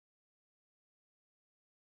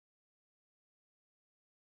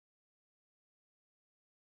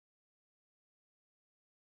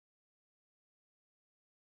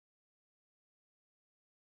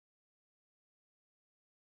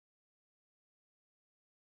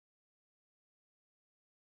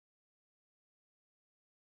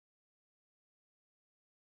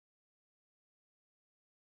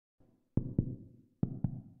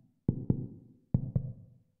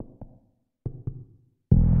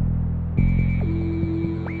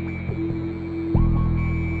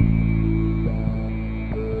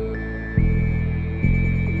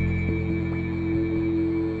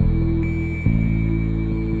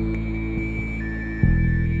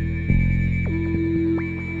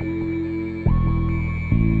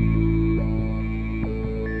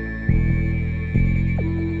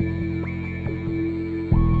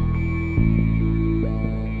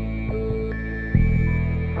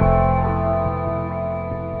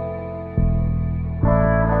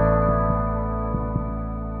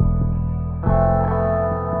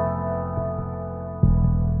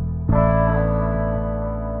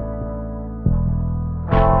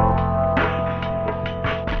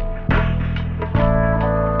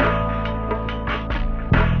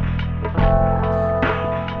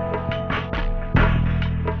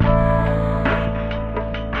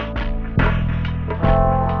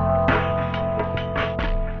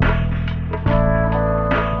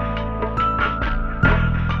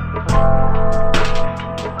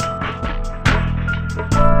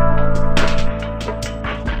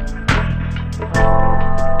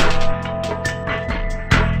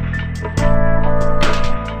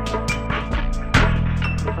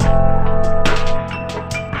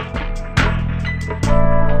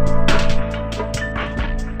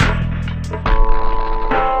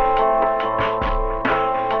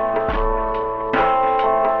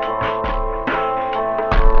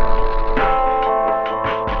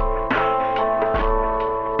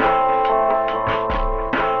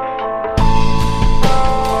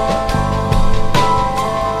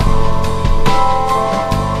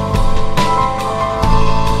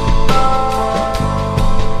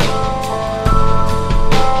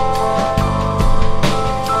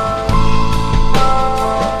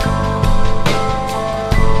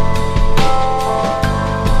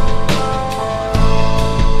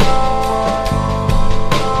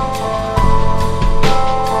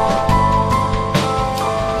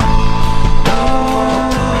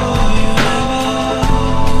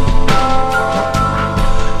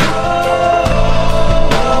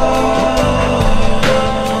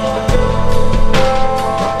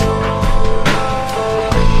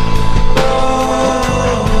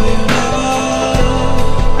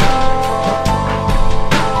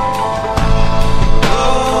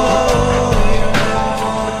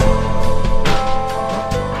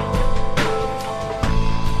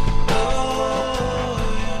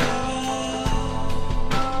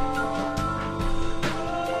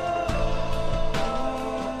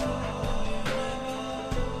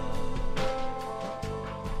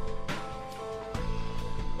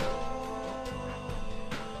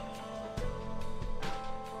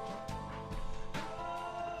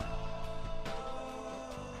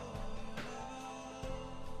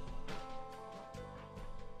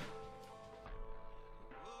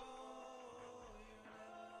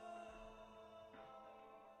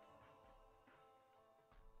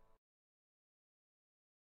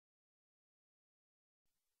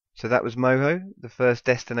So that was Moho, the first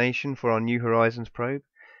destination for our New Horizons probe,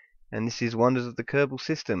 and this is Wonders of the Kerbol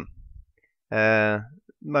System.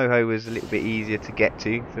 Moho was a little bit easier to get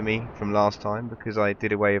to for me from last time because I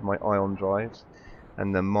did away with my ion drives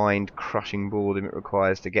and the mind-crushing boredom it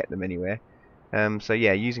requires to get them anywhere. So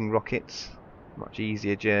yeah, using rockets, much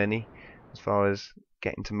easier journey as far as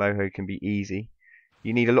getting to Moho can be easy.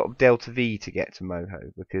 You need a lot of delta V to get to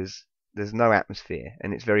Moho because there's no atmosphere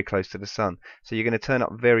and it's very close to the sun. So you're going to turn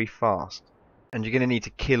up very fast and you're going to need to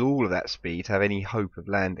kill all of that speed to have any hope of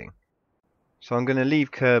landing. So I'm going to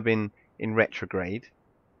leave Kerbin in retrograde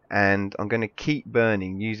and I'm going to keep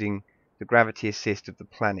burning using the gravity assist of the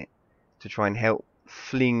planet to try and help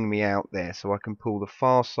fling me out there so I can pull the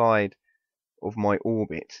far side of my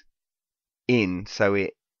orbit in so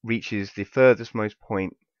it reaches the furthest most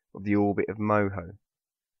point of the orbit of Moho.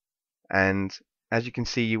 And as you can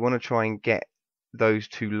see, you want to try and get those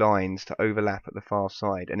two lines to overlap at the far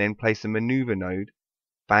side and then place a maneuver node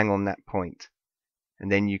bang on that point,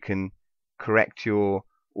 and then you can correct your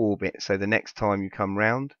orbit so the next time you come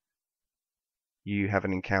round you have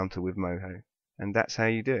an encounter with Moho, and that's how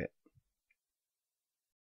you do it.